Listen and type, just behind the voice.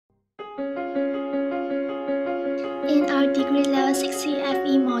In our degree level 6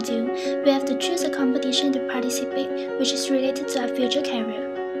 CFE module, we have to choose a competition to participate which is related to our future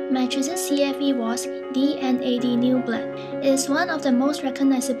career. My chosen CFE was D&AD New Blood. It is one of the most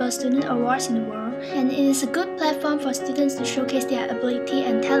recognizable student awards in the world, and it is a good platform for students to showcase their ability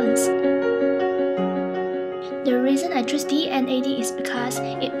and talents. The reason I chose D&AD is because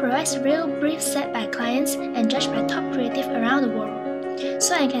it provides real briefs set by clients and judged by top creatives around the world.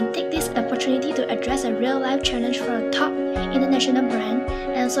 So I can take this opportunity to address a real-life challenge for a top international brand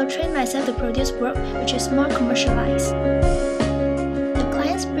and also train myself to produce work which is more commercialized. The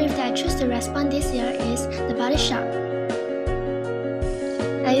client's brief that I choose to respond this year is The Body Shop.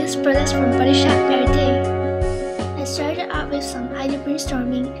 I use products from Body Shop every day. I started out with some idea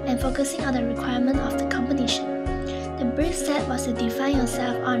brainstorming and focusing on the requirement of the competition. The brief set was to define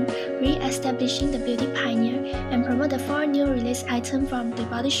yourself on re-establishing the beauty pioneer and promote the 4 new release items from The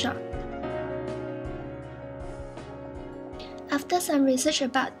Body Shop. After some research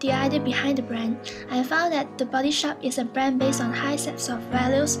about the idea behind the brand, I found that The Body Shop is a brand based on high sets of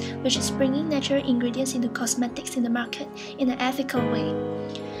values, which is bringing natural ingredients into cosmetics in the market in an ethical way.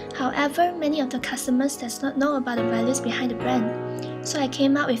 However, many of the customers does not know about the values behind the brand. So I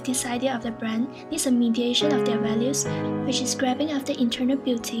came up with this idea of the brand needs a mediation of their values, which is grabbing after internal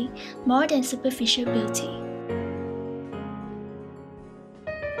beauty more than superficial beauty.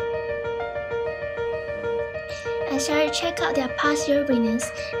 I started to check out their past year winners,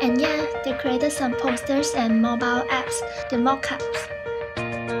 and yeah, they created some posters and mobile apps, the mockups.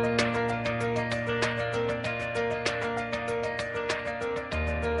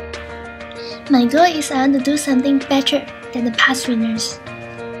 My goal is I want to do something better than the past winners.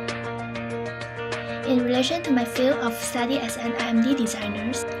 In relation to my field of study as an IMD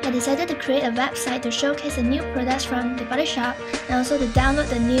designer, I decided to create a website to showcase the new products from The Body Shop and also to download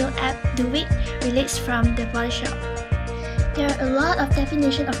the new app Doovid released from The Body Shop. There are a lot of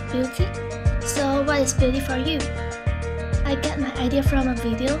definitions of beauty, so what is beauty for you? I get my idea from a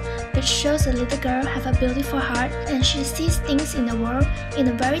video which shows a little girl have a beautiful heart and she sees things in the world in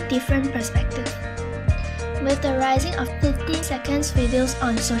a very different perspective. With the rising of 15 seconds videos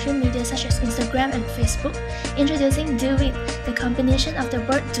on social media such as Instagram and Facebook, introducing Doovid, the combination of the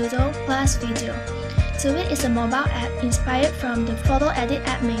word doodle plus video. Doovid is a mobile app inspired from the photo edit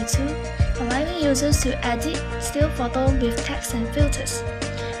app Meitu, allowing users to edit still photo with text and filters,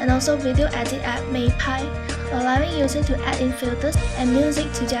 and also video edit app Meipai, allowing users to add in filters and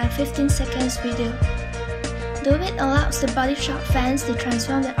music to their 15 seconds video. Doovid allows the Body Shop fans to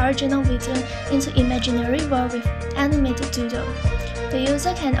transform the original video into imaginary world with animated doodle. The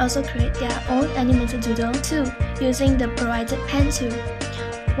user can also create their own animated doodle too, using the provided pen tool.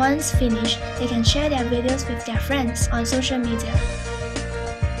 Once finished, they can share their videos with their friends on social media.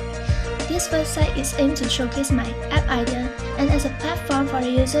 This website is aimed to showcase my app idea and as a platform for the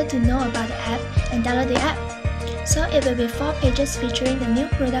user to know about the app and download the app. So it will be 4 pages featuring the new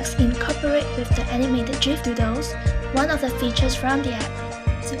products incorporated with the animated GIF doodles, one of the features from the app.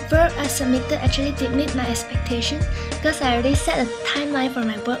 The work I submitted actually did meet my expectation because I already set a timeline for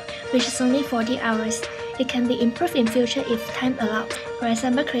my work, which is only 40 hours. It can be improved in future if time allows. For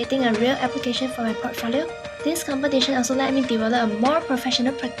example, creating a real application for my portfolio. This competition also let me develop a more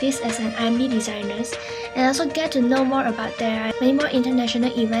professional practice as an IMD designer and also get to know more about there are many more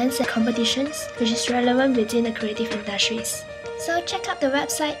international events and competitions which is relevant within the creative industries. So check out the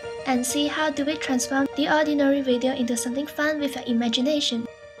website and see how Doovid transform the ordinary video into something fun with your imagination.